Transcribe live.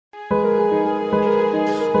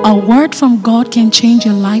A word from God can change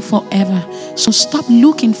your life forever. So stop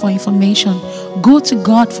looking for information. Go to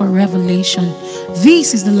God for revelation.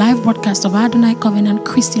 This is the live broadcast of Adonai Covenant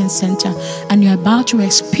Christian Center, and you're about to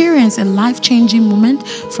experience a life-changing moment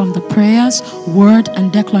from the prayers, word,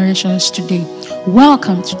 and declarations today.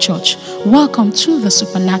 Welcome to church. Welcome to the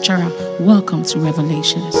supernatural. Welcome to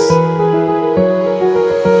Revelations.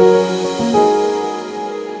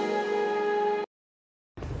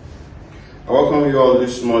 I welcome you all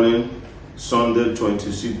this morning, Sunday,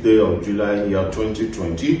 26th day of July, year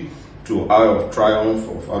 2020, to Eye of Triumph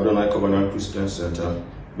of Adonai Covenant Christian Center,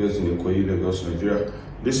 based in Ikoyi, Lagos, Nigeria.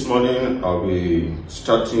 This morning, I'll be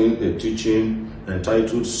starting a teaching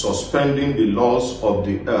entitled Suspending the Laws of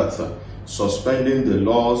the Earth. Suspending the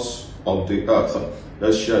Laws of the Earth.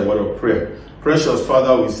 Let's share a word of prayer. Precious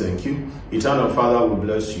Father, we thank you. Eternal Father, we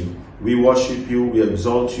bless you. We worship you, we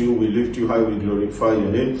exalt you, we lift you high, we glorify your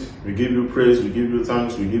name. We give you praise, we give you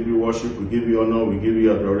thanks, we give you worship, we give you honor, we give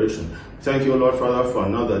you adoration. Thank you, Lord Father, for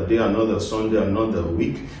another day, another Sunday, another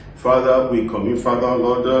week. Father, we commit, Father,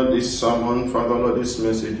 Lord, this sermon, Father, Lord, this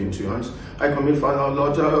message into your hands. I commit, Father,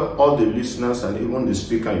 Lord, all the listeners and even the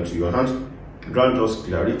speaker into your hands. Grant us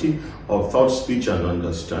clarity of thought, speech, and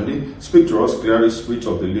understanding. Speak to us clearly, Spirit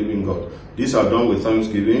of the living God. These are done with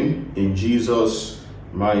thanksgiving in Jesus'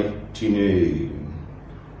 mighty name.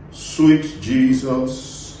 Sweet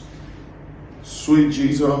Jesus,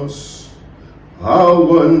 how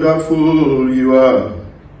wonderful you are.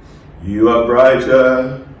 You are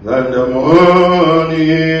brighter than the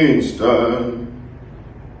morning star.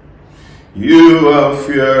 You are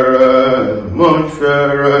fairer, much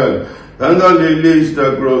fairer than the lilies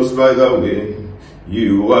that grows by the way.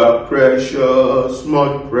 You are precious,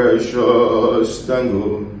 much precious than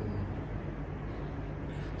gold.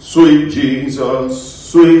 Sweet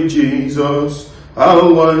Jesus,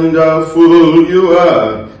 how wonderful you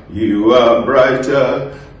are. You are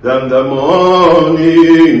brighter than the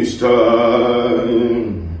morning star.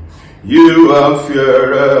 You are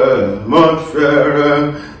fairer, much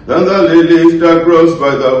fairer than the lilies that grows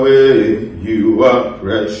by the way. You are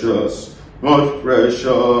precious, much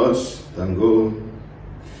precious than gold.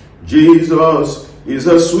 Jesus is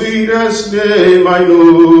the sweetest name I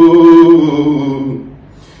know.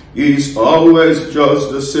 He's always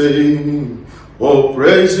just the same. Oh,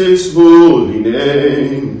 praise his holy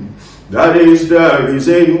name. That is the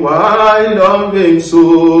reason why I love him so.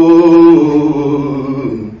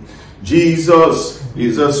 Jesus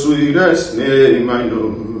is the sweetest name I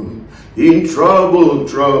know. In trouble,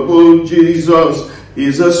 Jesus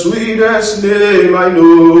is the sweetest name I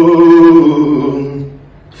know.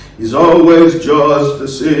 He's always just the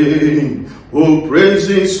same. Oh, praise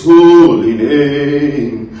his holy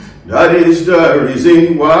name. That is the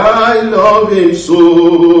reason why I love him so.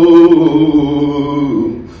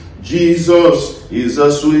 Jesus is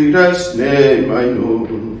the sweetest name I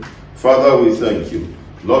know. Father, we thank you.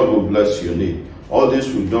 Lord, we bless your name. All this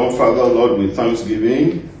we've done, Father, Lord, with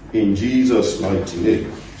thanksgiving in Jesus' mighty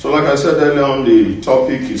name. So like I said earlier on, the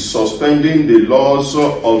topic is suspending the laws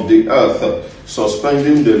of the earth.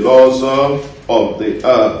 Suspending the laws of the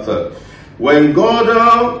earth. When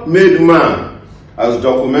God made man, as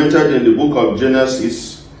documented in the book of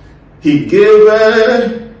Genesis, he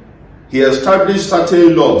established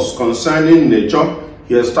certain laws concerning nature.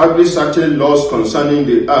 He established certain laws concerning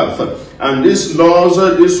the earth. And these laws,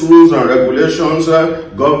 these rules and regulations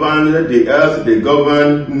govern the earth, they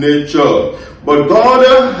govern nature. But God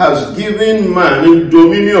has given man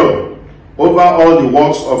dominion over all the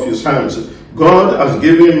works of his hands. God has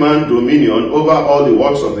given man dominion over all the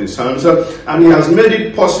works of his hands, and he has made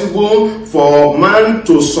it possible for man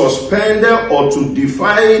to suspend or to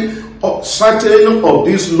defy certain of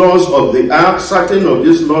these laws of the earth, certain of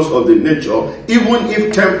these laws of the nature, even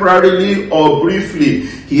if temporarily or briefly.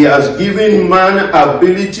 He has given man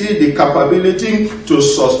ability, the capability to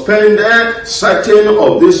suspend certain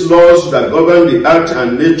of these laws that govern the earth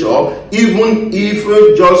and nature, even if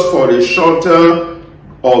just for a shorter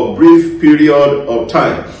or brief period of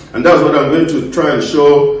time. And that's what I'm going to try and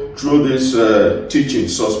show through this teaching,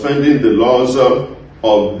 suspending the laws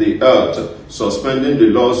of the earth. Suspending the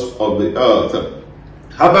laws of the earth.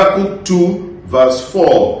 Habakkuk 2 verse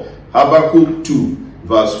 4. Habakkuk 2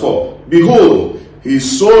 verse 4. Behold, his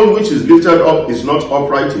soul which is lifted up is not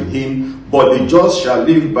upright in him, but the just shall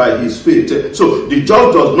live by his faith. So the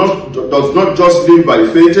just does not just live by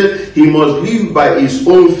faith, he must live by his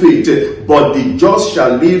own faith, but the just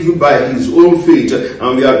shall live by his own faith.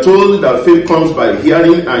 And we are told that faith comes by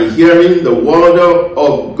hearing, and hearing the word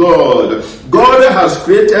of God. God has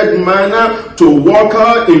created man to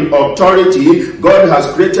walk in authority. God has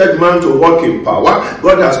created man to walk in power.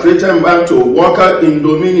 God has created man to walk in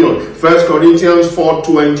dominion. 1 Corinthians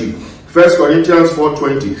 4:20. 1 Corinthians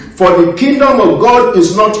 4:20. For the kingdom of God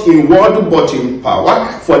is not in word but in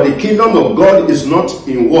power. For the kingdom of God is not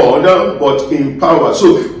in word but in power.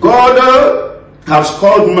 So God has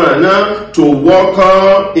called man to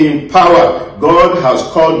walk in power. God has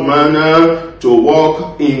called man to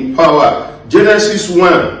walk in power. Genesis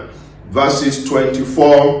 1 verses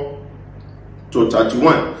 24 to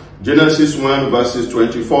 31. Genesis 1 verses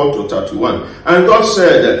 24 to 31. And God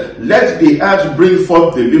said, let the earth bring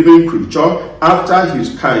forth the living creature after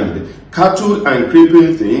his kind, cattle and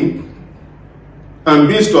creeping thing, and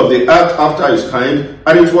beast of the earth after his kind.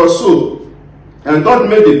 And it was so. And God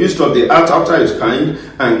made the beast of the earth after his kind,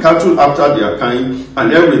 and cattle after their kind,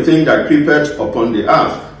 and everything that creepeth upon the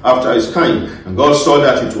earth after his kind. And God saw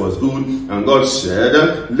that it was good. And God said,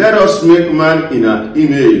 let us make man in our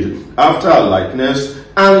image, after our likeness,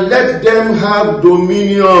 and let them have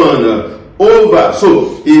dominion over.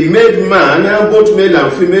 So he made man, both male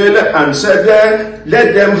and female, and said,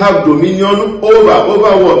 let them have dominion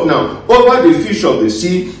over what now? Over the fish of the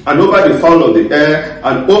sea, and over the fowl of the air,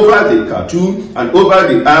 and over the cattle, and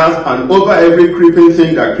over the earth, and over every creeping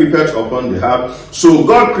thing that creepeth upon the earth. So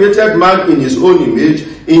God created man in his own image.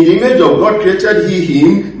 In the image of God created he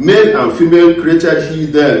him, male and female created he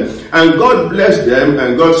them. And God blessed them,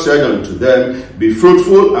 and God said unto them, be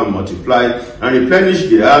fruitful and multiply, and replenish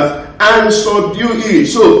the earth, and subdue it.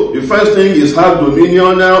 So the first thing is have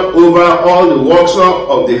dominion over all the works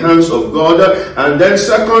of the hands of God. And then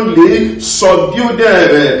secondly, subdue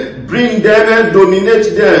them, bring them,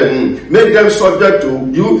 dominate them, make them subject to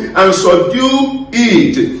you, and subdue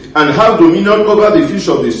it, and have dominion over the fish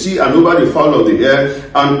of the sea, and over the fowl of the air,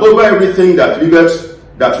 and over everything that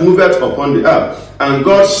moveth upon the earth. And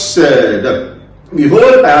God said,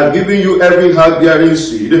 behold, I have given you every herb-bearing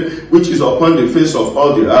seed which is upon the face of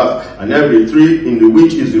all the earth, and every tree in the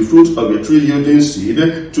which is the fruit of a tree yielding seed.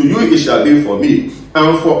 To you it shall be for me,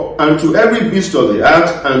 and to every beast of the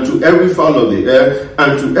earth, and to every fowl of the air,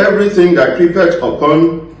 and to everything that creepeth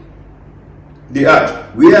upon the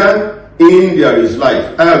earth, wherein there is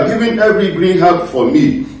life. I have given every green herb for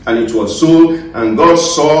me. And it was so. And God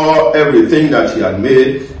saw everything that he had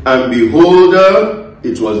made, and behold,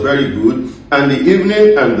 it was very good. And the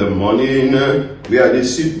evening and the morning were the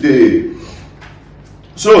sixth day.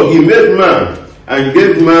 So he made man, and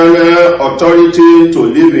gave man authority to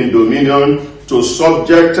live in dominion, to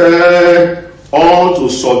subject all, to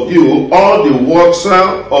subdue all the works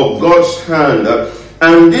of God's hand.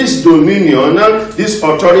 And this dominion, this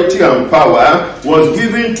authority and power was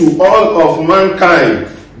given to all of mankind.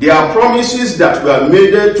 There are promises that were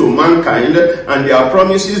made to mankind, and there are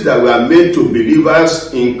promises that were made to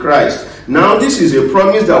believers in Christ. Now, this is a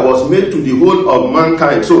promise that was made to the whole of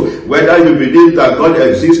mankind. So, whether you believe that God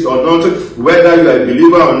exists or not, whether you are a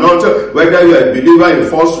believer or not, whether you are a believer in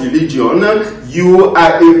false religion, you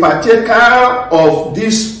are a partaker of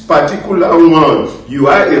this particular one. You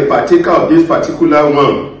are a partaker of this particular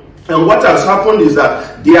one. And what has happened is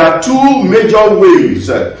that there are two major ways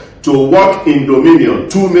to walk in dominion.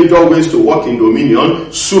 Two major ways to walk in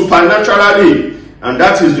dominion supernaturally. And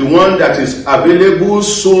that is the one that is available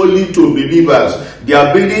solely to believers.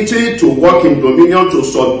 The ability to walk in dominion, to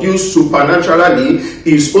subdue supernaturally,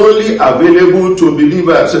 is only available to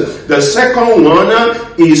believers. The second one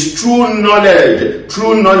is true knowledge.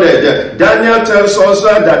 True knowledge. Daniel tells us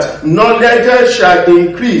that knowledge shall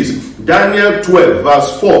increase. Daniel 12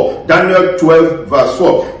 verse 4. Daniel 12 verse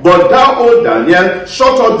 4. But thou, O Daniel,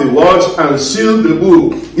 shut up the words and seal the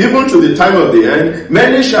book, even to the time of the end.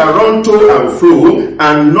 Many shall run to and fro,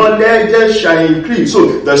 and knowledge shall increase.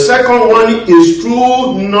 So the second one is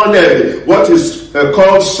true knowledge. What is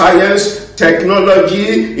called science,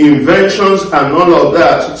 technology, inventions, and all of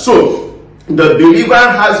that. So the believer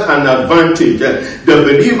has an advantage. The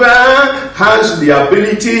believer has the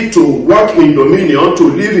ability to walk in dominion, to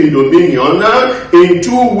live in dominion in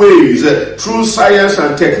two ways: through science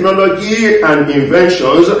and technology and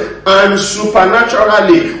inventions, and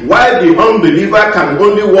supernaturally. While the unbeliever can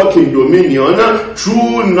only walk in dominion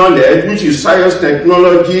through knowledge, which is science,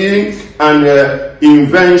 technology, and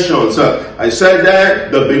inventions. I said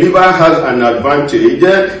that the believer has an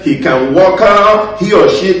advantage. He can walk, he or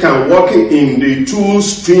she can walk in the two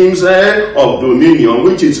streams of dominion,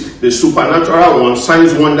 which is the supernatural one,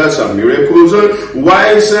 signs, wonders, and miracles.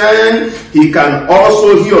 Whilst he can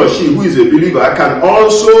also, he or she who is a believer, can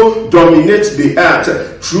also dominate the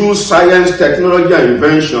earth through science, technology, and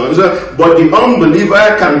inventions. But the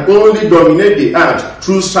unbeliever can only dominate the earth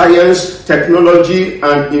through science, technology,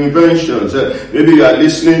 and inventions. Maybe you are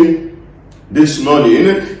listening this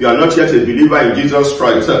morning, you are not yet a believer in Jesus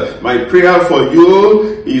Christ. My prayer for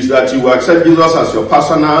you is that you will accept Jesus as your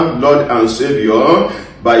personal Lord and Savior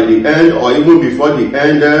by the end, or even before the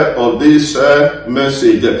end of this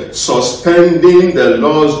message. Suspending the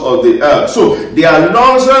laws of the earth. So there are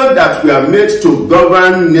laws that were made to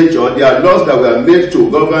govern nature. There are laws that were made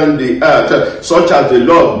to govern the earth, such as the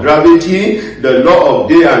law of gravity, the law of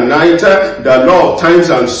day and night, the law of times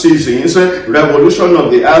and seasons, revolution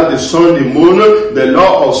of the earth, the sun, the moon, the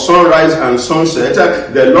law of sunrise and sunset,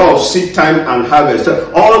 the law of seed time and harvest.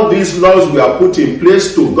 All these laws were put in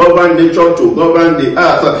place to govern nature, to govern the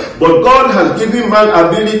earth. But God has given man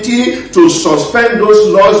ability to suspend those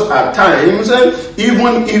laws at times,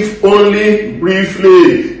 even if only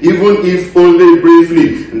briefly. Even if only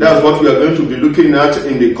briefly. And that's what we are going to be looking at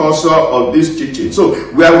in the course of this teaching. So,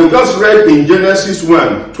 where we just read in Genesis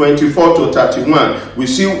 1, 24 to 31, we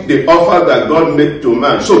see the offer that God made to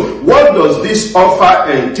man. So, what does this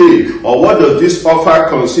offer entail? Or what does this offer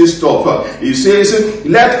consist of? He says,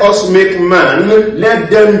 let us make man, let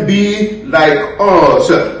them be like us.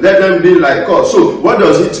 Let them be like us. So, what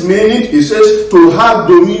does it mean? It says to have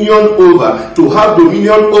dominion over. To have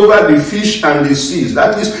dominion over the fish and the seas.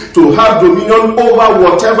 That is, to have dominion over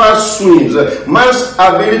whatever swims. Man's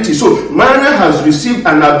ability. So, man has received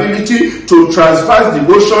an ability to traverse the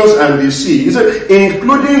oceans and the seas,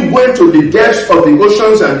 including going to the depths of the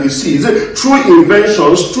oceans and the seas, through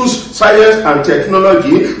inventions, through science and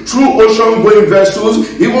technology, through ocean-going vessels,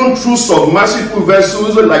 even through submersible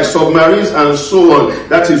vessels like submarines and so on.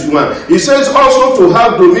 That is one. He says also to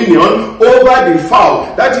have dominion over the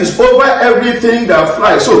fowl. That is over everything that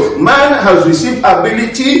flies. So man has received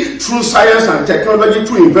ability through science and technology,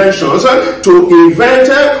 through inventions, to invent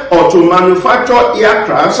or to manufacture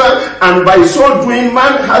aircrafts, and by so doing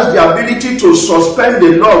man has the ability to suspend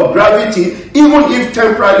the law of gravity, even if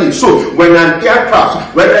temporarily. So when an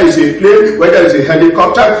aircraft, whether it's a plane, whether it's a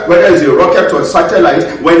helicopter, whether it's a rocket or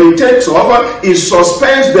satellite, when it takes off, it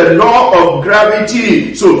suspends the law of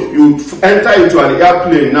gravity. So you enter into an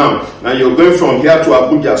airplane now, and you're going from here to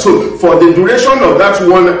Abuja. So for the duration of that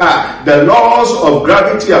 1 hour, the laws of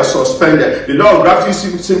gravity are suspended. The law of gravity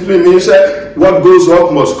simply means what goes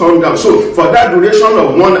up must come down. So for that duration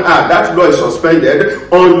of 1 hour, that law is suspended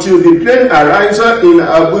until the plane arrives in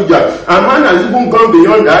Abuja. And man has even gone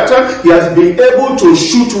beyond that. He has been able to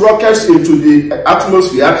shoot rockets into the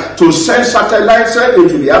atmosphere, to send satellites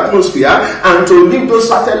into the atmosphere, and to leave those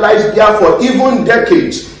satellites there for even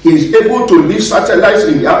decades. He is able to leave satellites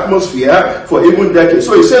in the atmosphere for even decades.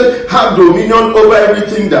 So he says, have dominion over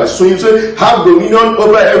everything that swims, have dominion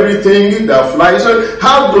over everything that flies,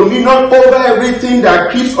 have dominion over everything that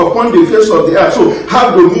creeps upon the face of the earth. So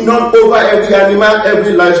have dominion over every animal,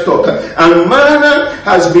 every livestock. And man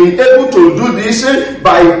has been able to do this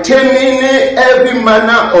by taming every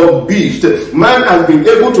manner of beast. Man has been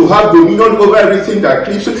able to have dominion over everything that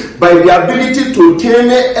creeps by the ability to tame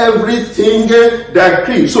everything that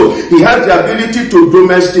creeps. So he has the ability to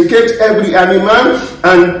domesticate every animal,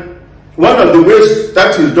 and one of the ways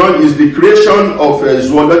that is done is the creation of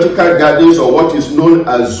zoological gardens, or what is known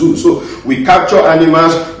as zoos. So we capture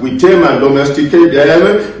animals, we tame and domesticate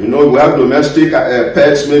them. You know, we have domestic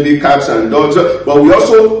pets, maybe cats and dogs, but we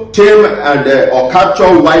also tame and or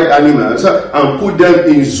capture wild animals and put them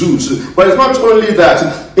in zoos. But it's not only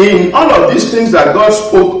that. In all of these things that God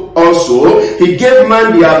spoke also, he gave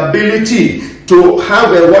man the ability to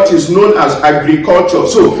have what is known as agriculture.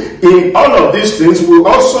 So in all of these things, we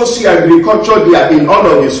also see agriculture there in all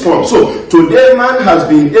of its forms. So today man has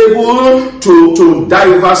been able to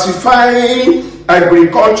diversify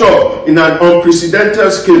agriculture in an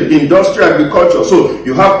unprecedented scale, industrial agriculture. So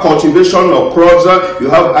you have cultivation of crops, you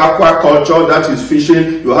have aquaculture, that is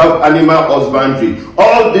fishing, you have animal husbandry.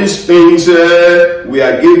 All these things we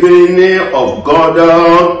are giving of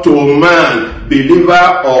God to man,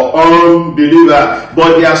 believer or unbeliever.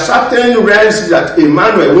 But there are certain realms that a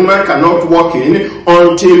man or a woman cannot walk in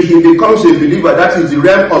until he becomes a believer. That is the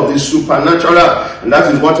realm of the supernatural, and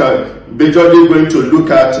that is what I'm majorly going to look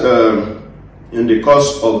at in the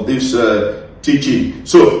course of this teaching.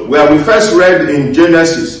 So where we first read in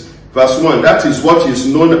Genesis verse 1, that is what is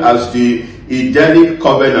known as the Edenic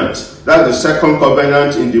covenant. That's the second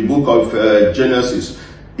covenant in the book of Genesis.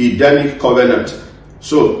 Edenic covenant.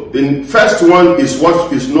 So the first one is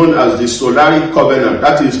what is known as the Solaric covenant.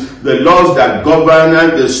 That is the laws that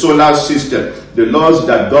govern the solar system. The laws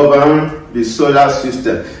that govern the solar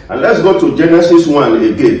system. And let's go to Genesis 1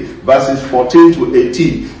 again, verses 14 to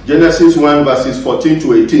 18. Genesis 1 verses 14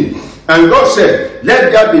 to 18. And God said,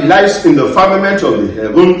 let there be lights in the firmament of the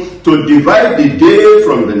heaven to divide the day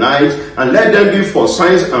from the night, and let them be for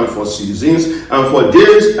signs and for seasons, and for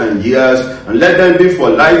days and years, and let them be for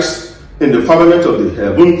lights in the firmament of the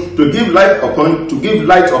heaven, to give light upon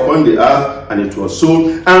the earth. And it was so.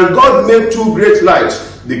 And God made two great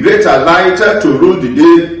lights, the greater light to rule the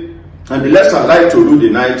day, and the lesser light to rule the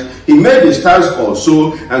night. He made the stars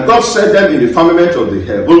also, and God set them in the firmament of the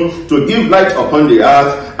heaven to give light upon the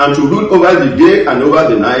earth, and to rule over the day and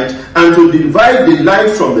over the night, and to divide the light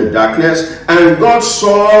from the darkness. And God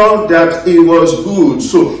saw that it was good.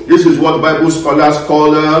 So this is what Bible scholars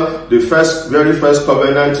call the very first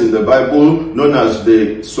covenant in the Bible, known as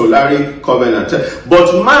the Solaric covenant.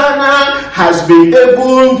 But man has been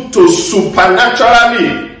able to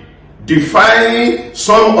supernaturally define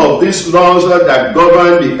some of these laws that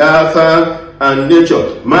govern the earth and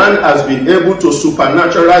nature. Man has been able to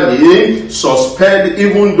supernaturally suspend,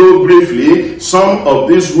 even though briefly, some of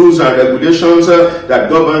these rules and regulations that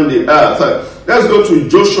govern the earth. Let's go to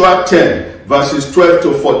Joshua 10, verses 12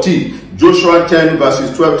 to 14. Joshua 10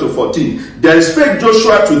 verses 12 to 14. Then spake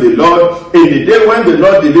Joshua to the Lord in the day when the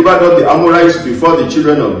Lord delivered up the Amorites before the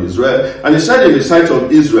children of Israel. And he said in the sight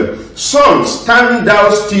of Israel, Sun, stand thou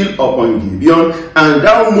still upon Gibeon, and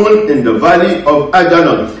thou moon in the valley of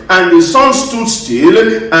Aganon. And the sun stood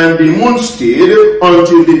still, and the moon still,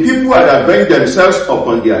 until the people had avenged themselves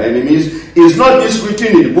upon their enemies. Is not this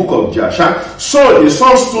written in the book of Joshua? So the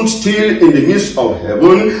sun stood still in the midst of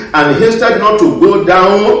heaven, and hasted not to go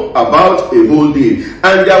down about a whole day.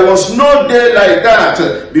 And there was no day like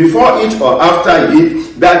that, before it or after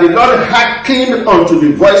it, that the Lord hearkened unto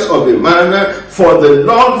the voice of a man, for the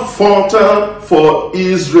Lord fought for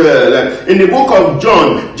Israel. In the book of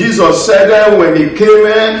John, Jesus said when he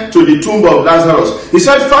came to the tomb of Lazarus, he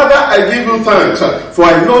said, Father, I give you thanks, for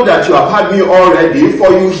I know that you have had me already, for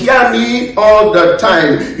you hear me all the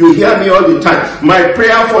time. You hear me all the time. My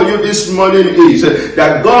prayer for you this morning is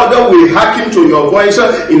that God will hearken to your voice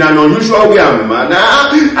in an unusual way and manner,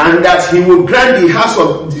 and that he will grant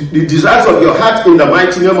the desires of your heart in the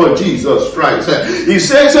mighty name of Jesus Christ. He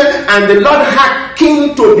says, and the Lord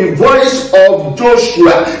hearkened to the voice of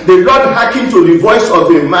Joshua. The Lord hearkened to the voice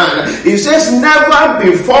of a man. He says, never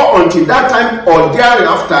before until that time or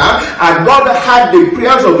thereafter had God heard the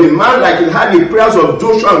prayers of a man like he had the prayers of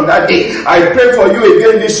Joshua on that day. I pray for you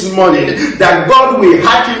again this morning that God will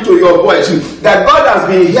hearken to your voice. That God has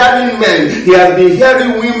been hearing men, he has been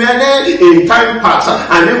hearing women in time past,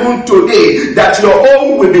 and even today, that your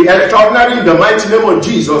own will be extraordinary in the mighty name of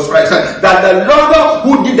Jesus Christ. That the Lord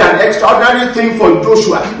who did an extraordinary thing for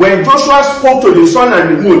Joshua, when Joshua spoke to the sun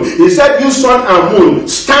and the moon, he said, you sun and moon,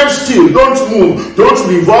 stand still, don't move, don't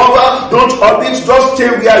revolve, don't orbit, just stay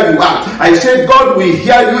where you are. I said, God will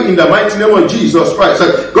hear you in the mighty name of Jesus Christ.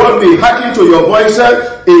 God will hearken to your voice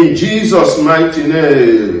in Jesus' mighty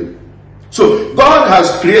name. So God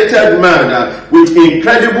has created man with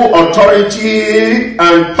incredible authority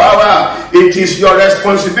and power. It is your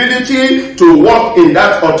responsibility to walk in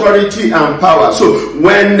that authority and power. So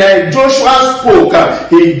when Joshua spoke,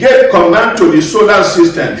 he gave command to the solar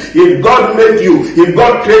system. If God made you, if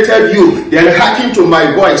God created you, then hearken to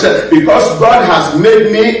my voice, because God has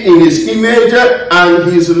made me in his image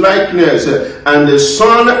and his likeness. And the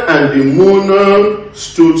sun and the moon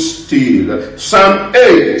stood still. Psalm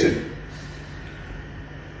 8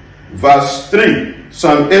 verse 3.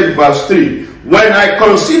 Psalm 8 verse 3. When I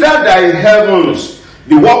consider thy heavens,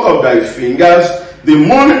 the work of thy fingers, the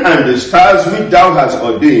moon and the stars which thou hast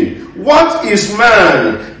ordained, what is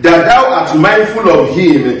man that thou art mindful of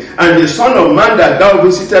him, and the son of man that thou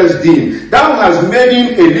visitest him? Thou hast made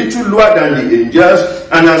him a little lower than the angels,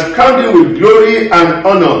 and hast crowned him with glory and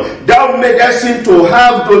honor. Thou madest him to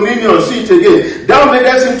have dominion. See it again. Thou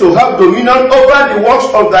madest him to have dominion over the works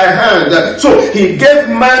of thy hand. So he gave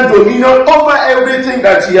man dominion over everything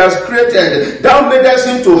that he has created. Thou madest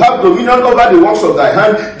him to have dominion over the works of thy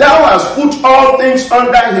hand. Thou hast put all things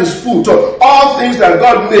under his foot. All things that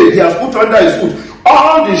God made, he has put under his foot.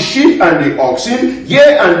 All the sheep and the oxen,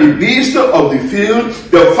 yea, and the beast of the field,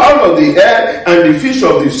 the fowl of the air, and the fish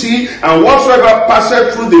of the sea, and whatsoever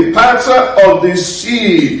passeth through the paths of the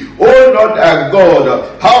sea. O Lord our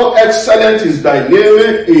God, how excellent is thy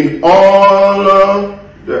name in all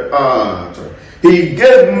the earth. He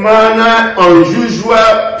gave man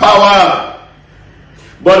unusual power.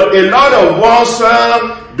 But a lot of us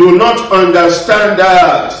do not understand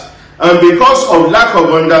that. And because of lack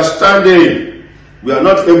of understanding, we are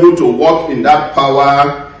not able to walk in that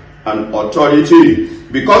power and authority.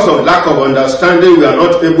 Because of lack of understanding, we are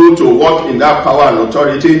not able to walk in that power and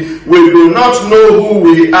authority. We do not know who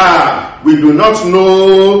we are. We do not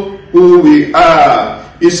know who we are.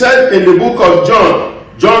 He said in the book of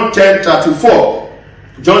John 10:34.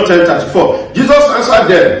 John 10:34. Jesus answered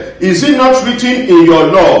them, is it not written in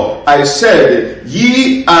your law? I said,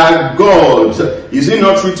 ye are gods. Is it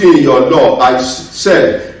not written in your law? I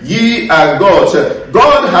said, ye are gods.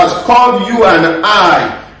 God has called you and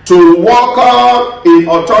I to walk in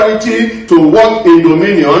authority, to walk in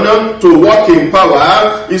dominion, to walk in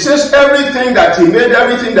power. He says everything that he made,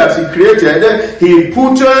 everything that he created,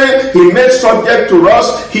 he made subject to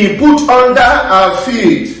us, he put under our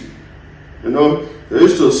feet. You know, they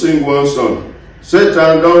used to sing one song,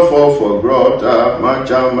 Satan don't fall for God,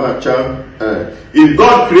 macha. If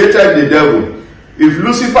God created the devil, if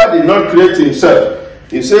Lucifer did not create himself,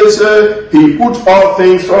 he says he put all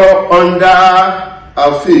things under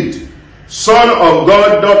our feet. Son of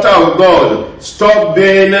God, daughter of God, stop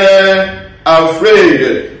being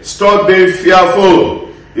afraid, stop being fearful.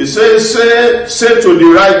 He says, say to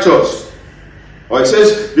the righteous, or it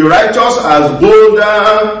says, the righteous as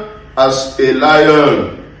bolder as a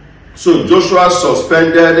lion. So Joshua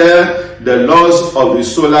suspended the laws of the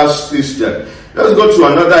solar system. Let's go to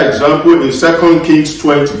another example in 2 Kings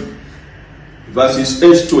 20. Verses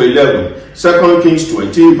 8 to 11. 2 Kings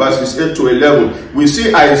 20, verses 8 to 11. We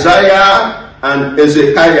see Isaiah and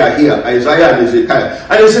Ezekiah here. Isaiah and Ezekiah.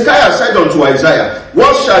 And Ezekiah said unto Isaiah,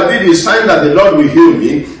 what shall be the sign that the Lord will heal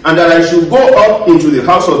me, and that I should go up into the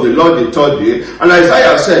house of the Lord the third day? And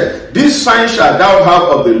Isaiah said, this sign shalt thou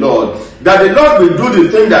have of the Lord, that the Lord will do the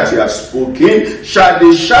thing that he has spoken. Shall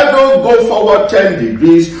the shadow go forward 10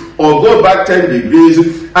 degrees, or go back 10 degrees?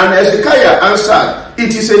 And Hezekiah answered,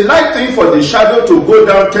 it is a light thing for the shadow to go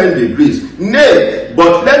down 10 degrees. Nay,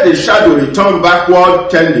 but let the shadow return backward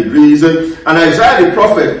 10 degrees. And Isaiah the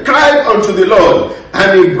prophet cried unto the Lord,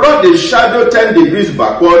 and he brought the shadow 10 degrees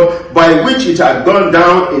backward, by which it had gone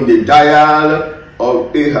down in the dial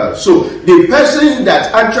of Ahaz. So the person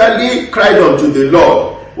that actually cried unto the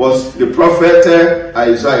Lord was the prophet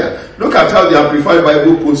Isaiah. Look at how the Amplified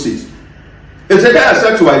Bible puts it. Ezekiel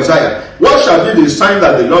said to Isaiah, what shall be the sign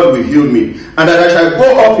that the Lord will heal me, and that I shall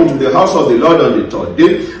go up into the house of the Lord on the third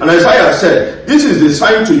day? And Isaiah said, this is the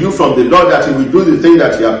sign to you from the Lord, that he will do the thing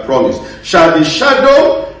that he hath promised. Shall the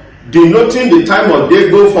shadow, denoting the time of day,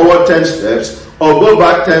 go forward 10 steps, or go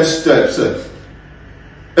back 10 steps?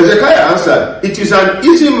 Ezekiel answered, it is an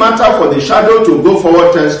easy matter for the shadow to go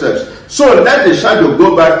forward 10 steps. So let the shadow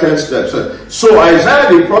go back 10 steps. So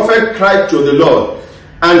Isaiah the prophet cried to the Lord,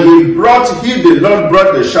 and the Lord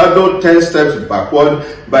brought the shadow 10 steps backward,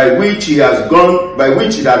 by which it had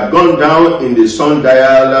gone down in the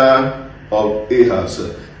sundial of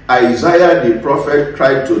Ahaz. Isaiah the prophet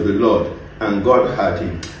cried to the Lord, and God heard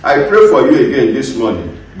him. I pray for you again this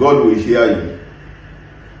morning. God will hear you.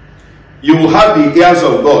 You will have the ears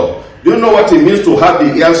of God. Do you know what it means to have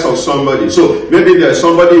the ears of somebody? So maybe there's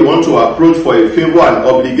somebody you want to approach for a favor and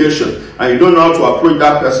obligation, and you don't know how to approach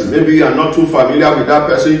that person. Maybe you are not too familiar with that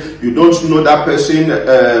person. You don't know that person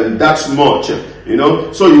that much. You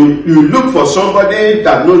know, so you look for somebody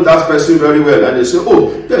that knows that person very well, and they say,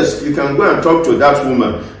 oh yes, you can go and talk to that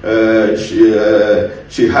woman.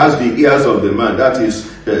 She has the ears of the man. That is,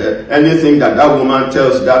 anything that woman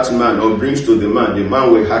tells that man or brings to the man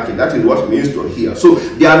will hearken. That is what it means to hear. So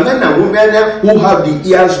there are men and women who have the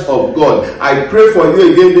ears of God. I pray for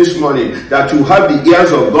you again this morning that you have the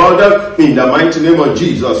ears of God in the mighty name of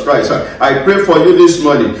Jesus Christ. I pray for you this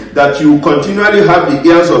morning that you continually have the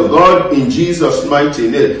ears of God in Jesus' mighty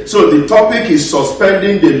name. So the topic is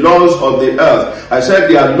suspending the laws of the earth. I said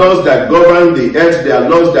there are laws that govern the earth, there are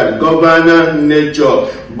laws that govern nature.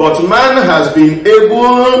 But man has been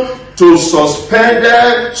able to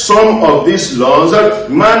suspend some of these laws.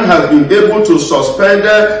 Man has been able to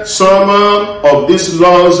suspend some of these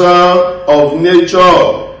laws of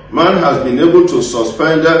nature. Man has been able to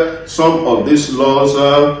suspend some of these laws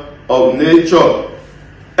of nature.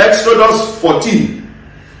 Exodus 14,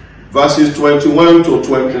 verses 21 to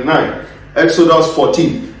 29. Exodus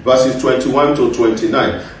 14, verses 21 to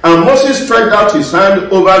 29. And Moses stretched out his hand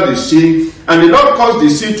over the sea, And the Lord caused the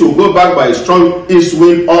sea to go back by a strong east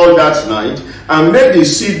wind all that night, and made the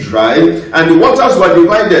sea dry, and the waters were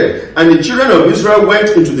divided. And the children of Israel went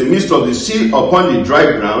into the midst of the sea upon the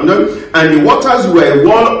dry ground, and the waters were a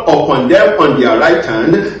wall upon them on their right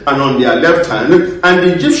hand and on their left hand. And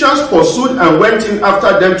the Egyptians pursued and went in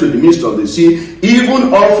after them to the midst of the sea,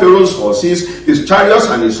 even all Pharaoh's horses, his chariots,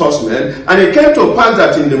 and his horsemen. And it came to pass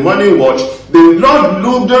that in the morning watch, the Lord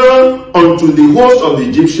looked unto the host of the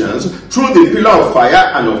Egyptians through the pillar of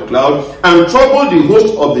fire and of cloud, and troubled the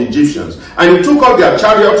host of the Egyptians. And he took up their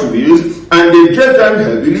chariot wheels, and they drave them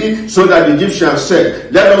heavily, so that the Egyptians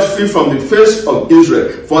said, Let us flee from the face of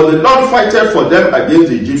Israel, for the Lord fighteth for them against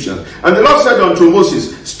the Egyptians. And the Lord said unto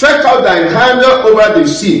Moses, Stretch out thine hand over the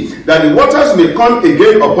sea, that the waters may come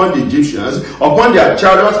again upon the Egyptians, upon their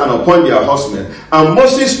chariots and upon their horsemen. And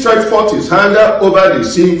Moses stretched forth his hand over the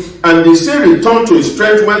sea, and the sea returned to its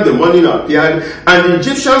strength when the morning appeared, and the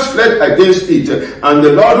Egyptians fled against it. And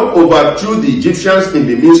the Lord overthrew the Egyptians in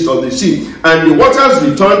the midst of the sea. And the waters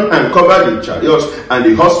returned and covered the chariots and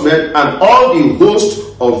the horsemen and all the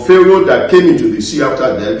host of Pharaoh that came into the sea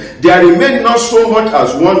after them. There remained not so much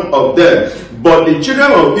as one of them. But the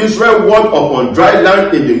children of Israel walked upon dry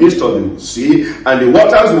land in the midst of the sea, and the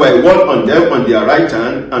waters were a wall on them on their right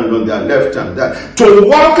hand and on their left hand. To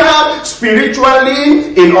walk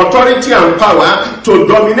spiritually in authority and power, to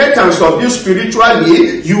dominate and subdue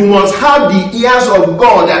spiritually, you must have the ears of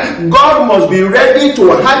God. God must be ready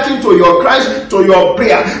to hearken to your cries, to your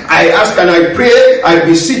prayer. I ask and I pray, I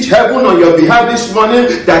beseech heaven on your behalf this morning,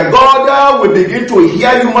 that God will begin to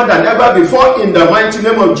hear you more than ever before, in the mighty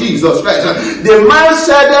name of Jesus Christ. The man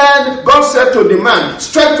said, God said to the man,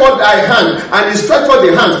 Stretch forth thy hand, and he stretched forth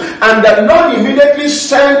the hand, and the Lord immediately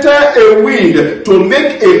sent a wind to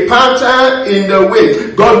make a pattern in the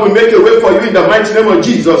way. God will make a way for you in the mighty name of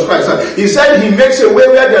Jesus Christ. He said he makes a way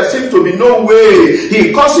where there seems to be no way.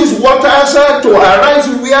 He causes waters to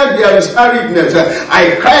arise where there is aridness.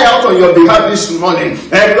 I cry out on your behalf this morning.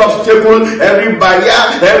 Every obstacle, every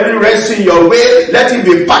barrier, every rest in your way, let it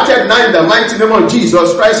be parted now in the mighty name of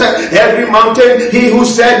Jesus Christ. Every mountain, he who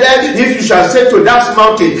said that, if you shall say to that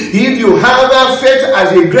mountain, if you have faith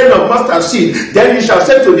as a grain of mustard seed, then you shall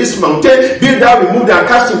say to this mountain, be thou removed and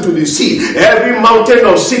cast into the sea. Every mountain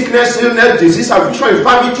of sickness, illness, disease, affliction,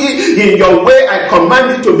 infirmity in your way, I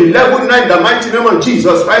command it to be leveled now in the mighty name of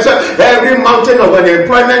Jesus Christ. Every mountain of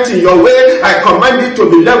unemployment in your way, I command it to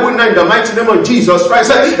be leveled now in the mighty name of Jesus Christ.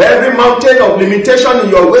 Every mountain of limitation in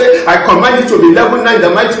your way, I command it to be leveled now in the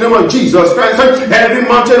mighty name of Jesus Christ. Every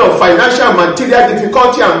mountain of financial and material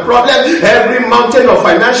difficulty and problem, every mountain of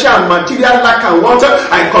financial and material lack and want,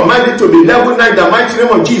 I command it to be leveled now in the mighty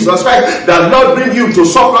name of Jesus Christ. The Lord bring you to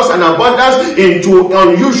surplus and abundance, into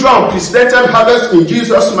unusual, unprecedented harvest in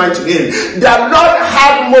Jesus' mighty name. The Lord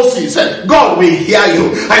had Moses, God will hear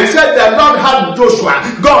you. I said the Lord had Joshua,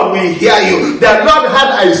 God will hear you. The Lord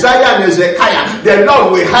had Isaiah and Ezekiah, the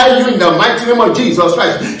Lord will hear you in the mighty name of Jesus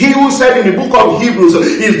Christ. He who said in the book of Hebrews,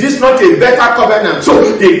 is this not a better covenant?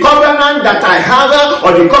 So the covenant that I have,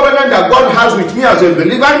 or the covenant that God has with me as a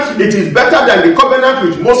believer, it is better than the covenant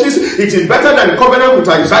with Moses, it is better than the covenant with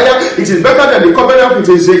Isaiah, it is better than the covenant with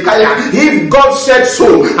Ezekiah. If God said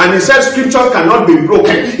so, and he said scriptures cannot be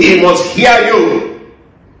broken, he must hear you.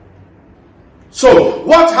 So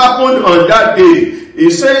what happened on that day? He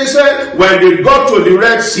says, when they got to the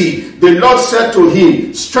Red Sea, the Lord said to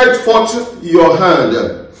him, Stretch forth your hand.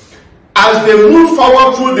 As they moved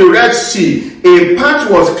forward through the Red Sea, a path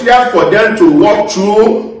was cleared for them to walk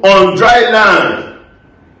through on dry land.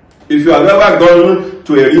 If you have ever gone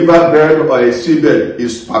to a river bed or a seabed,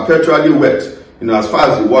 it's perpetually wet, as far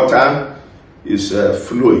as the water is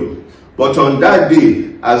flowing. But on that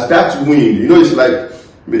day, as that wind, it's like,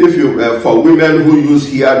 if you for women who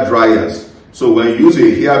use hair dryers. So when you use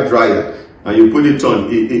a hair dryer and you put it on,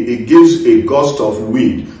 it gives a gust of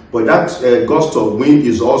wind. But that gust of wind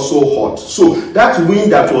is also hot. So that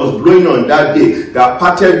wind that was blowing on that day, that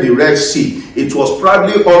parted the Red Sea, it was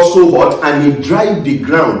probably also hot, and it dried the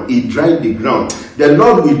ground. It dried the ground. The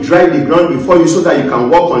Lord will dry the ground before you so that you can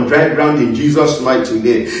walk on dry ground in Jesus' mighty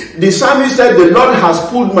name. The psalmist said, the Lord has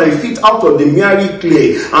pulled my feet out of the miry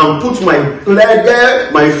clay and put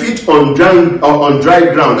my feet on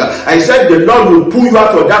dry ground. I said, the Lord will pull you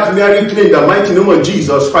out of that miry clay in the mighty name of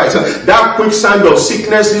Jesus Christ. That quicksand of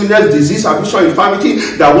sickness, illness, disease, affliction, infirmity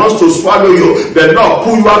that wants to swallow you, the Lord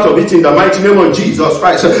pull you out of it in the mighty name of Jesus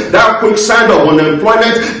Christ. That quicksand of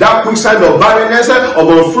unemployment, that quicksand of barrenness, of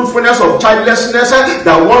unfruitfulness, of childlessness,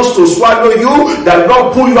 that wants to swallow you, that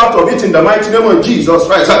Lord pull you out of it in the mighty name of Jesus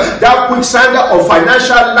Christ. That quicksand of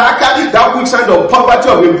financial lack, that quicksand of poverty,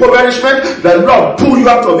 of impoverishment, the Lord pull you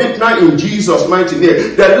out of it now in Jesus' mighty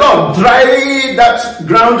name. The Lord dry that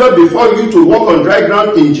ground before you to walk on dry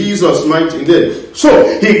ground in Jesus' mighty name. So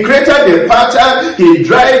he created a pattern, he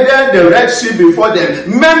dried the Red Sea before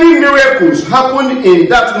them. Many miracles happened in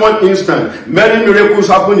that one instant. Many miracles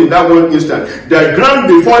happened in that one instant. The ground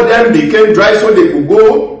before them became dry so they could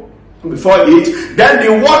go before it. Then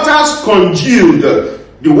the waters congealed,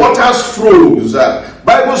 the waters froze.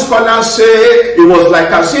 Bible scholars say it was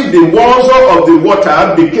like as if the walls of the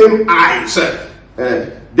water became ice.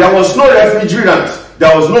 There was no refrigerant,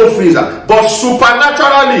 there was no freezer, but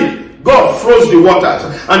supernaturally God froze the waters.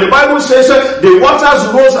 And the Bible says the waters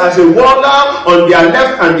rose as a wall on their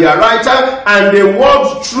left and their right, and they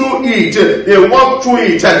walked through it. They walked through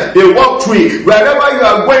it. They walked through it. Wherever you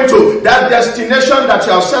are going to, that destination that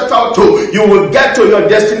you have set out to, you will get to your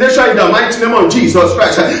destination in the mighty name of Jesus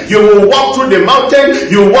Christ. You will walk through the mountain,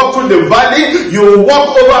 you will walk through the valley, you will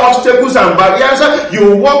walk over obstacles and barriers, you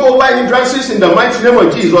will walk over hindrances in the mighty name of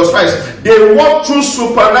Jesus Christ. They walked through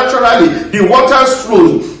supernaturally. The waters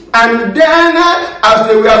froze. And then as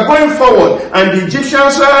they were going forward, and the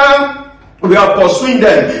Egyptians were pursuing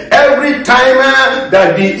them, every time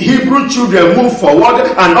that the Hebrew children moved forward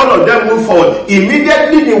and all of them moved forward,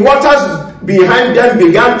 immediately the waters behind them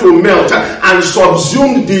began to melt and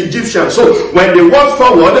subsumed the Egyptians. So when they walked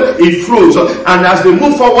forward, it froze. And as they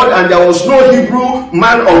moved forward and there was no Hebrew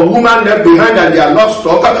man or woman left behind and their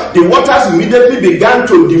livestock, the waters immediately began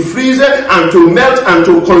to defreeze and to melt and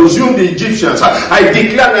to consume the Egyptians. I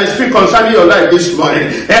declare and I speak concerning your life this morning.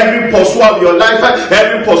 Every pursuit of your life,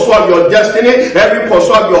 every pursuit of your destiny, every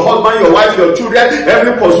pursuit of your husband, your wife, your children,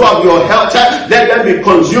 every pursuit of your health, let them be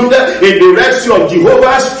consumed in the Red Sea of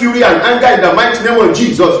Jehovah's fury and anger in the mighty name of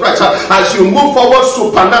Jesus Christ. As you move forward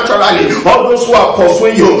supernaturally, all those who are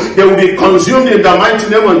pursuing you, they will be consumed in the mighty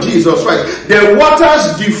name of Jesus Christ. The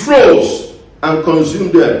waters defroze and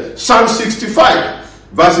consumed them. Psalm 65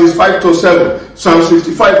 verses 5 to 7. Psalm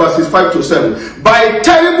 65 verses 5 to 7. By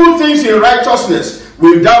terrible things in righteousness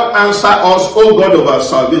wilt thou answer us, O God of our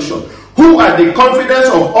salvation, who are the confidence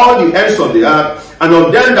of all the ends of the earth, and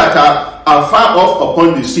of them that are far off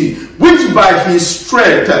upon the sea, which by his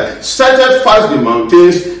strength setteth fast the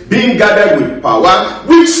mountains, being gathered with power,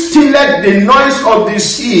 which stilleth the noise of the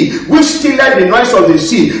sea, which stilleth the noise of the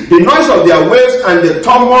sea, the noise of their waves, and the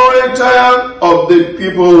tumult of the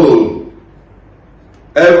people.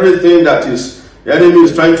 Everything that is the enemy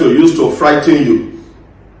is trying to use to frighten you,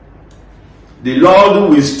 the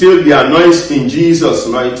Lord will still their noise in Jesus'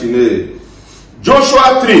 mighty name.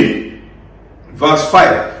 Joshua 3 verse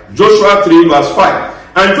 5. Joshua 3 verse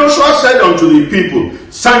 5. And Joshua said unto the people,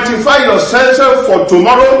 sanctify yourselves, for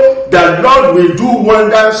tomorrow the Lord will do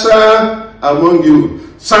wonders among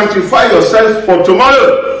you. Sanctify yourselves, for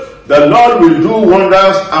tomorrow the Lord will do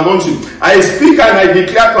wonders amongst you. I speak and I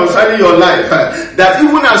declare concerning your life that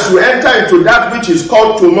even as you enter into that which is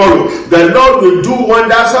called tomorrow, the Lord will do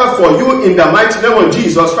wonders for you in the mighty name of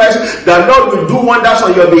Jesus Christ. The Lord will do wonders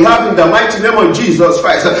on your behalf in the mighty name of Jesus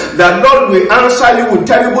Christ. The Lord will answer you with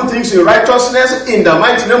terrible things in righteousness in the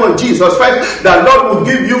mighty name of Jesus Christ. The Lord will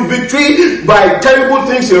give you victory by terrible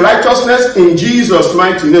things in righteousness in Jesus'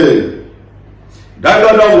 mighty name. That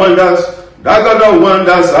God of wonders, that God of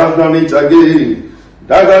wonders has done it again.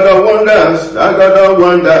 That God of wonders, that God of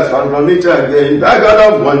wonders has done it again. That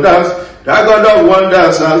God of wonders, that God of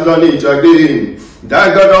wonders has done it again.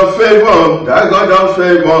 That God of favor, that God of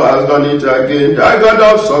favor has done it again. That God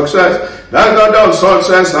of success, that God of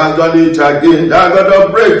success has done it again. That God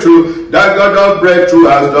of breakthrough, that God of breakthrough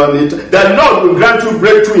has done it. The Lord will grant you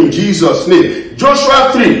breakthrough in Jesus' name.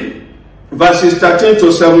 Joshua 3 verses 13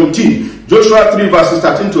 to 17. Joshua 3 verses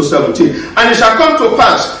 13 to 17. And it shall come to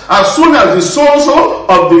pass, as soon as the soles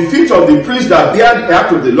of the feet of the priests that bear the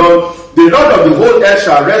ark of the Lord of the whole earth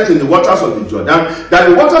shall rest in the waters of the Jordan,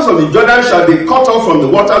 that the waters of the Jordan shall be cut off from the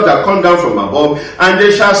waters that come down from above, and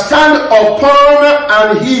they shall stand upon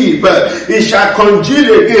an heap. It shall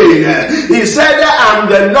congeal again. He said, I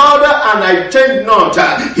am the Lord and I change not.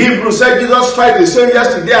 Hebrews said Jesus Christ the same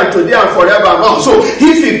yesterday and today and forevermore. So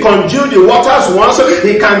if he congealed the waters once,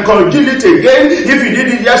 he can congeal it again. If he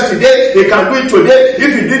did it yesterday, he can do it today.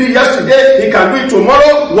 If he did it yesterday, he can do it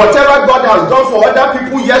tomorrow. Whatever God has done for other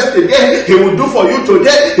people yesterday, he will do for you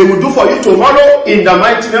today, he will do for you tomorrow in the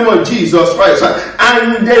mighty name of Jesus Christ.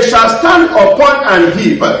 And they shall stand upon an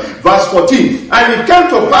heap. Verse 14. And it came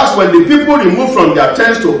to pass when the people removed from their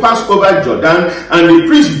tents to pass over Jordan, and the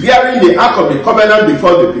priest bearing the ark of the covenant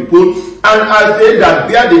before the people, And as they that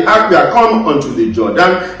bear the ark were come unto the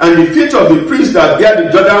Jordan, and the feet of the priests that bear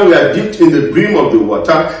the Jordan were dipped in the brim of the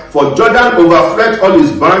water, for Jordan overflowed all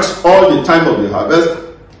his banks all the time of the harvest,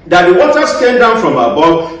 that the waters came down from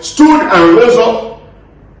above, stood and rose up,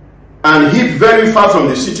 and hid very far from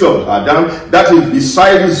the city of Adam, that is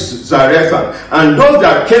beside Zarephath. And those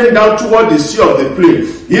that came down toward the sea of the plain,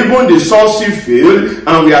 even the salt sea failed,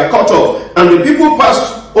 and were cut off. And the people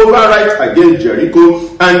passed over right against Jericho,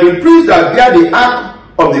 and the priests that bear the ark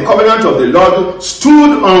of the covenant of the Lord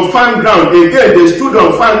stood on firm ground. Again, they stood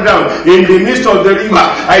on firm ground in the midst of the river.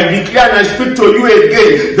 I declare and I speak to you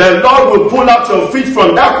again, the Lord will pull out your feet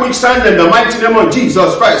from that quicksand in the mighty name of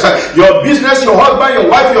Jesus Christ. Your business, your husband,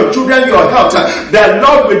 your wife, your children, your health, the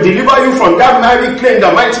Lord will deliver you from that miry clay in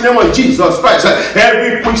the mighty name of Jesus Christ.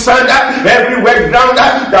 Every quicksand, every wet ground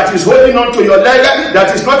that is holding on to your leg,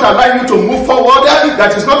 that is not allowing you to move forward,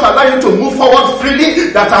 that is not allowing you to move forward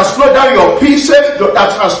freely, that has slowed down your peace,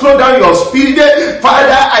 that has slowed down your speed,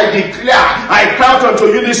 Father, I declare, I cry out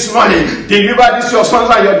unto you this morning, deliver this your sons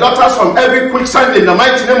and your daughters from every quicksand in the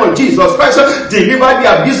mighty name of Jesus Christ. Deliver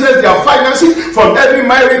their business, their finances from every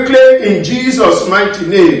miry clay in Jesus' mighty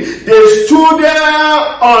name. They stood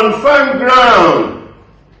there on firm ground.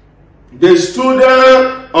 They stood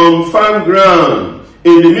there on firm ground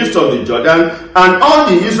in the midst of the Jordan, and all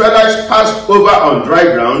the Israelites passed over on dry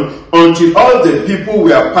ground until all the people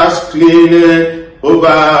were passed clean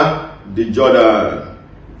over the Jordan.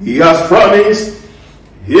 He has promised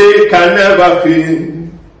he can never fail.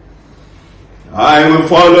 I will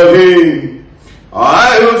follow him.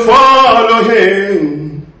 I will follow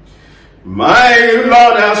him. My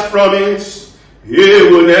Lord has promised he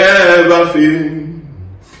will never fail.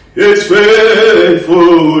 His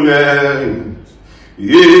faithfulness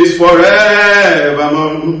is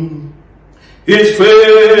forevermore. His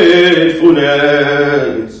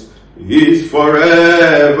faithfulness is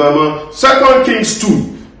forevermore. 2 Kings 2,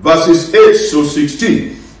 verses 8 to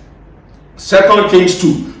 16. 2 Kings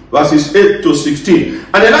 2, verses 8 to 16.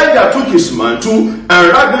 And Elijah took his mantle and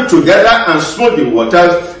rubbed it together and smote the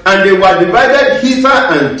waters, and they were divided hither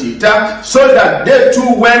and thither, so that they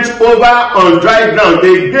two went over on dry ground.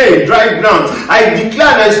 Again, dry ground. I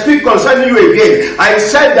declare and I speak concerning you again. I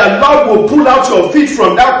said the Lord will pull out your feet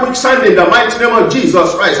from that quicksand in the mighty name of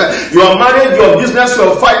Jesus Christ. Your marriage, your business,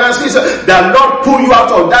 your finances, the Lord pull you out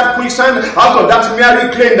of that quicksand, out of that miry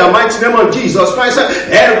clay in the mighty name of Jesus Christ.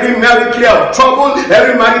 Every miry clay of trouble,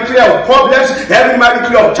 every miry clay of problems, every miry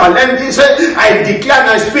clay of challenges, I declare and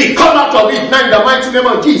I speak, come out of it now in the mighty name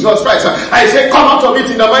of Jesus Christ. I say, come out of it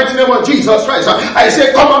in the mighty name of Jesus Christ. I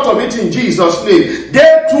say, come out of it in Jesus' name.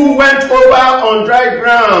 They too went over on dry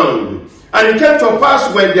ground. And it came to pass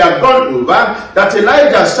when they had gone over, that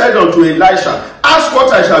Elijah said unto Elisha, ask what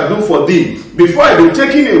I shall do for thee, before I be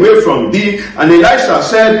taken away from thee. And Elisha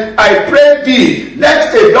said, I pray thee,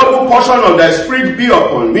 let a double portion of thy spirit be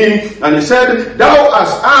upon me. And he said, thou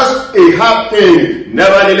hast asked a hard thing.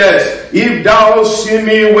 Nevertheless, if thou see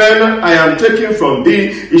me when I am taken from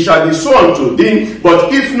thee, it shall be so unto thee.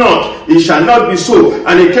 But if not, it shall not be so.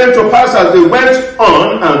 And it came to pass as they went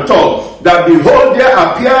on and talked, that behold, there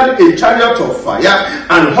appeared a chariot of fire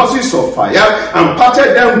and horses of fire, and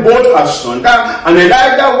parted them both asunder. And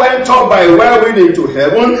Elijah went up by a whirlwind into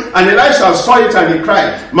heaven, and Elisha saw it, and he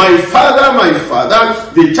cried, my father,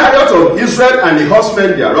 the chariot of Israel and the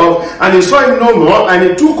horsemen thereof. And he saw him no more, and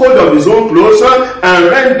he took hold of his own clothes and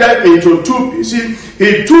rent them into two pieces.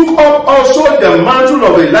 He took up also the mantle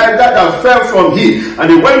of Elijah that fell from him,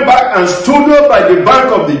 and he went back and stood up by the bank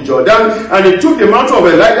of the Jordan, and he took the mantle of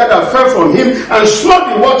Elijah that fell from him and smote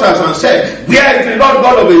the waters, and said, where is the Lord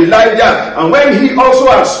God of Elijah? And when he also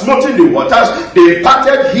had smoten the waters, they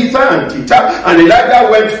parted hither and thither, and Elijah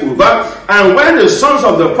went over. And when the sons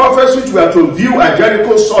of the prophets which were to view at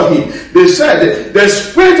Jericho saw him, they said, the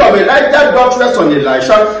spirit of Elijah doth rest on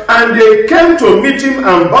Elisha. And they came to meet him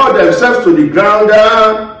and bowed themselves to the ground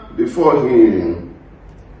before him.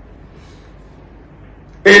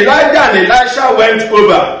 Elijah and Elisha went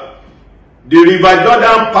over. The river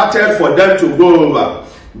Jordan parted for them to go over.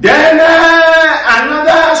 Then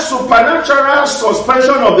another supernatural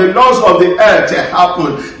suspension of the laws of the earth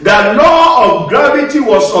happened. The law of gravity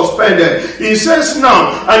was suspended. He says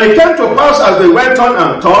now, and it came to pass as they went on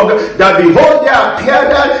and talked, that behold, there appeared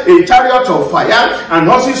a chariot of fire and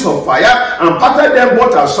horses of fire, and parted them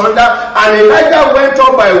both asunder. And Elijah went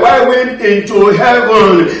up by whirlwind into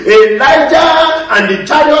heaven. Elijah and the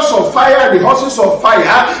chariots of fire and the horses of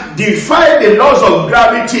fire, defy the laws of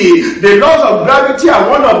gravity. The laws of gravity are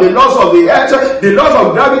one of the laws of the earth. The laws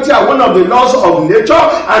of gravity are one of the laws of nature.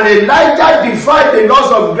 And Elijah defied the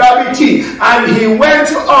laws of gravity, and he went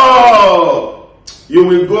up. You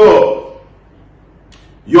will go up.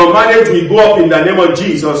 Your marriage will go up in the name of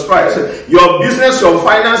Jesus Christ. Your business, your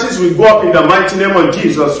finances will go up in the mighty name of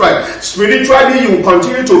Jesus Christ. Spiritually, you will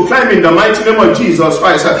continue to climb in the mighty name of Jesus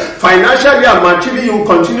Christ. Financially and materially, you will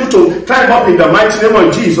continue to climb up in the mighty name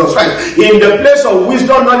of Jesus Christ. In the place of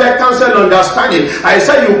wisdom, knowledge, counsel, understanding, I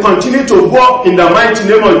say you will continue to go up in the mighty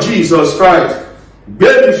name of Jesus Christ.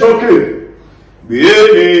 Baby, it's okay.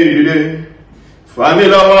 Baby, family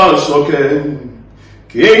was okay.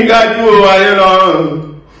 King God, you are alone.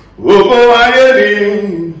 Ogo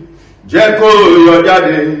ayeri jeko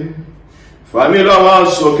yojade family wa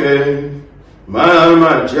soke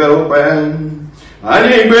mama je ope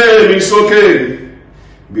ani gbe mi soke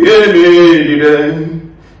bi emi dide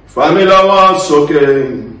family wa soke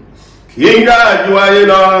kinga ju aye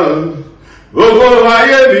lo ogo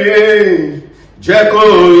ayeri jeko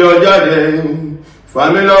yojade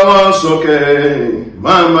family wa soke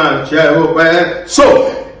mama je ope.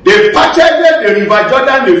 So they parted the river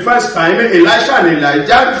Jordan the first time, Elisha and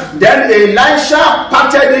Elijah. Then Elisha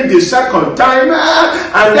parted it the second time,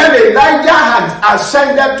 and then Elijah had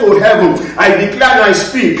ascended to heaven. I declare and I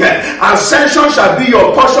speak, ascension shall be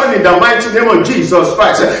your portion in the mighty name of Jesus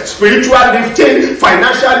Christ. Spiritual lifting,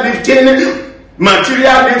 financial lifting,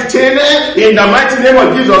 material lifting in the mighty name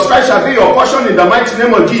of Jesus Christ shall be your portion in the mighty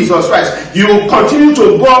name of Jesus Christ. You will continue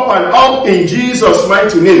to go up and up in Jesus'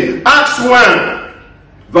 mighty name. Acts 1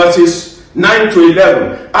 verses 9 to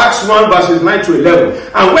 11. Acts 1 verses 9 to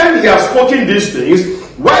 11. And when he had spoken these things,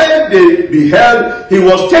 while they beheld, he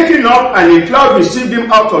was taken up, and a cloud received him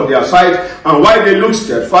out of their sight. And while they looked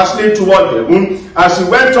steadfastly toward heaven, as he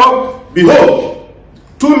went up, behold,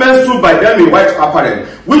 two men stood by them in white apparel,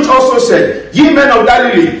 which also said, Ye men of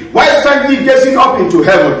Galilee, why stand ye gazing up into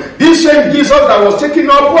heaven? This same Jesus that was taken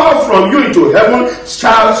up from you into heaven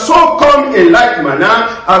shall so come in like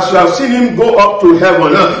manner as you have seen him go up to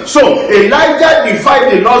heaven. So Elijah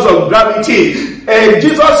defied the laws of gravity.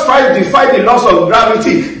 Jesus Christ defied the laws of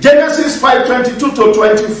gravity. Genesis 5:22 to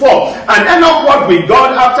 24. And Enoch walked with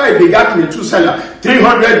God after he begat Methuselah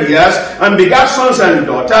 300 years, and begat sons and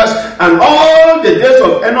daughters. And all the days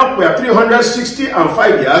of Enoch were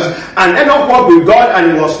 365 years. And Enoch walked with God,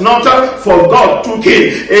 and he was not, for God took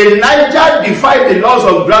him. Elijah defied the laws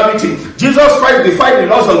of gravity. Jesus Christ defied the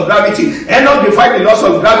laws of gravity. Enoch defied the laws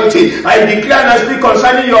of gravity. I declare and I speak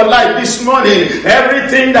concerning your life this morning.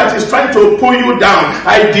 Everything that is trying to pull you down,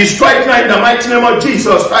 I destroy it now in the mighty name of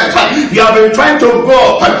Jesus Christ. You have been trying to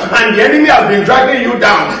go up, and the enemy has been dragging you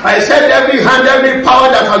down. I said every hand, every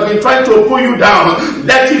power that has been trying to pull you down,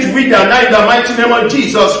 let it wither now in the mighty name of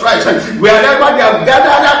Jesus Christ. Wherever they have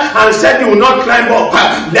gathered and said you will not climb up,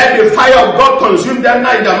 let the fire of God consume them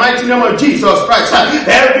now in the mighty name of Jesus Christ.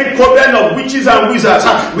 Every coven of witches and wizards,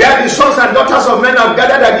 where the sons and daughters of men have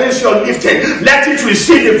gathered against your lifting, let it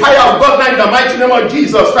receive the fire of God now in the mighty name of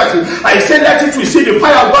Jesus Christ. I say let it receive the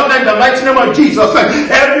fire of God now in the mighty name of Jesus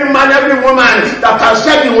Christ. Every man, every woman that has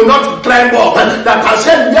said you will not climb up, that has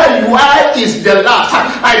said where you are is the last,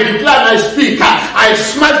 I declare and I speak, I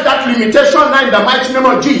smash that limitation now in the mighty name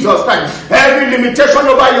of Jesus Christ. Every limitation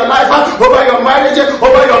over your life, over your marriage,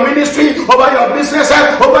 over your ministry, over your business,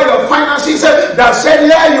 over your finances, that said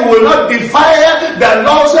here you will not defy the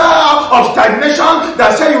laws of stagnation,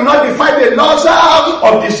 that say you will not defy the laws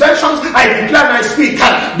of dissensions, I declare and I speak,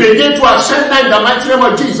 begin to ascend now in the mighty name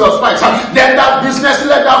of Jesus Christ. Let that business,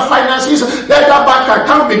 let that finances, let that bank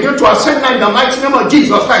account begin to ascend now in the mighty name of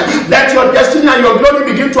Jesus Christ. Let your destiny and your glory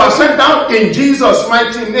begin to ascend down in Jesus'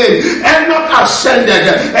 mighty name. Enoch ascended,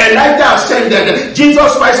 Elijah ascended,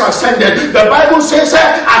 Jesus Christ ascended. The Bible says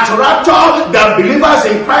at rapture, the believers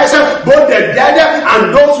in Christ, both the dead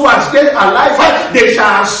and those who are still alive, they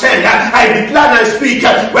shall ascend. I declare and I speak,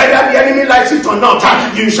 whether the enemy likes it or not,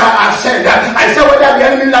 you shall ascend. I say whether the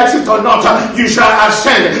enemy likes it or not, you shall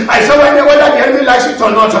ascend. I say whether the enemy likes it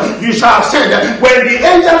or not, you shall ascend. When the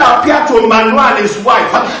angel appeared to Manoah and his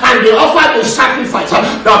wife, and they offered a sacrifice,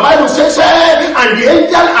 the Bible says, and the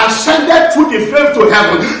angel ascended through the flame to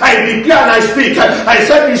heaven. I declare and I speak, I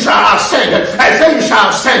said you shall ascend. I say you shall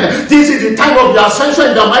ascend. This is the time of your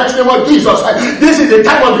ascension in the mighty name of Jesus. This is the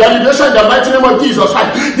time of your elevation in the mighty name of Jesus.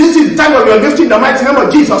 This is is the time of your lifting in the mighty name of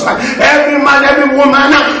Jesus Christ. Every man, every woman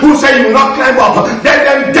who say you will not climb up, let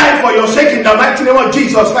them die for your sake in the mighty name of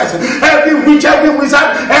Jesus Christ. Every witch, every wizard,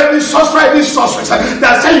 every sorcerer, every sorceress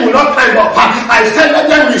that say you will not climb up, I said let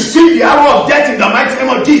them receive the arrow of death in the mighty name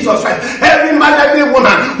of Jesus Christ. Every man, every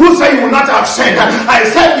woman who say you will not ascend, I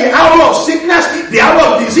said the arrow of sickness, the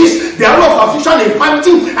arrow of disease, the arrow of affliction,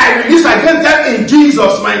 infirmity, I release against them in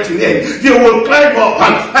Jesus' mighty name. You will climb up.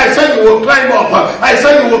 I said you will climb up. I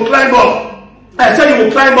said you will climb up. I said you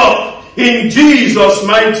will climb up in Jesus'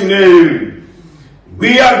 mighty name.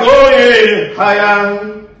 We are going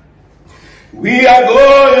higher. We are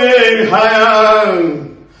going higher.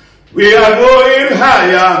 We are going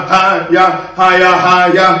higher, higher, higher,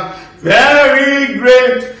 higher. Very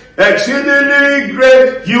great, exceedingly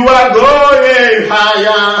great. You are going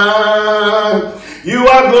higher. You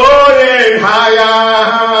are going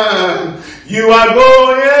higher. You are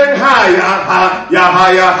going higher, higher,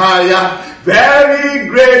 higher, higher. Very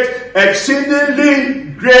great,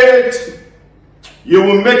 exceedingly great. You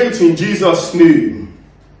will make it in Jesus' name.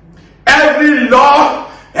 Every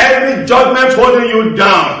law, every judgment holding you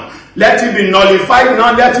down, let it be nullified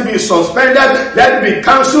now, let it be suspended, let it be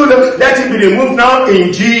cancelled, let it be removed now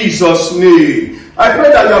in Jesus' name. I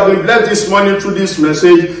pray that you have been blessed this morning through this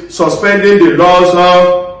message, suspending the laws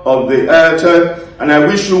of the earth, and I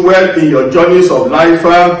wish you well in your journeys of life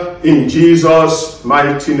in Jesus'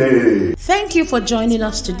 mighty name. Thank you for joining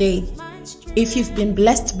us today. If you've been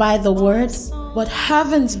blessed by the word, but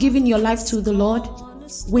haven't given your life to the Lord,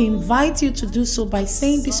 we invite you to do so by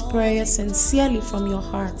saying this prayer sincerely from your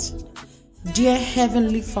heart. Dear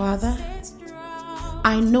Heavenly Father,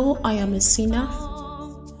 I know I am a sinner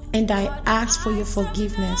and I ask for your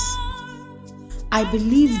forgiveness. I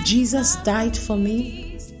believe Jesus died for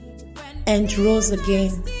me and rose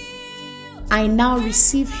again. I now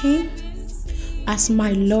receive him as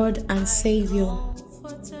my Lord and Savior.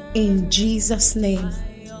 In Jesus' name,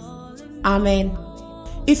 amen.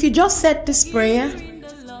 If you just said this prayer,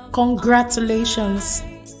 congratulations.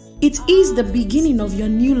 It is the beginning of your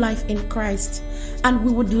new life in Christ, and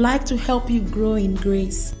we would like to help you grow in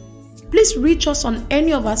grace. Please reach us on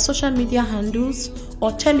any of our social media handles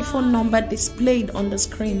or telephone number displayed on the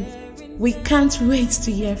screen. We can't wait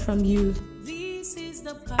to hear from you.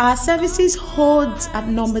 Our services holds at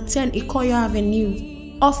number 10 Ikoyi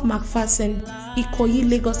Avenue, off McPherson, Ikoyi,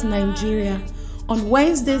 Lagos, Nigeria, on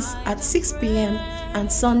Wednesdays at 6 p.m.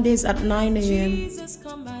 and Sundays at 9 a.m.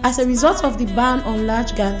 As a result of the ban on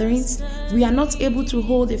large gatherings, we are not able to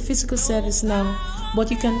hold a physical service now, but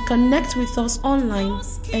you can connect with us online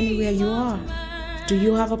anywhere you are. Do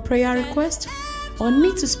you have a prayer request or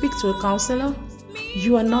need to speak to a counselor?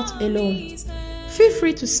 You are not alone. Feel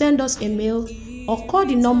free to send us a mail or call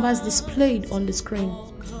the numbers displayed on the screen.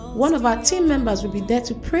 One of our team members will be there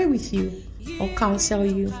to pray with you or counsel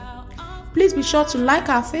you. Please be sure to like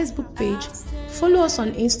our Facebook page, follow us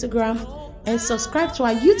on Instagram, and subscribe to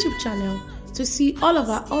our YouTube channel to see all of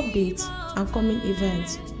our updates and coming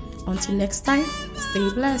events. Until next time, stay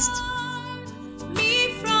blessed.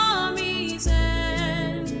 Me from his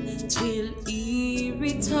end till he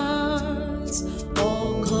returns,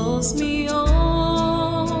 or calls me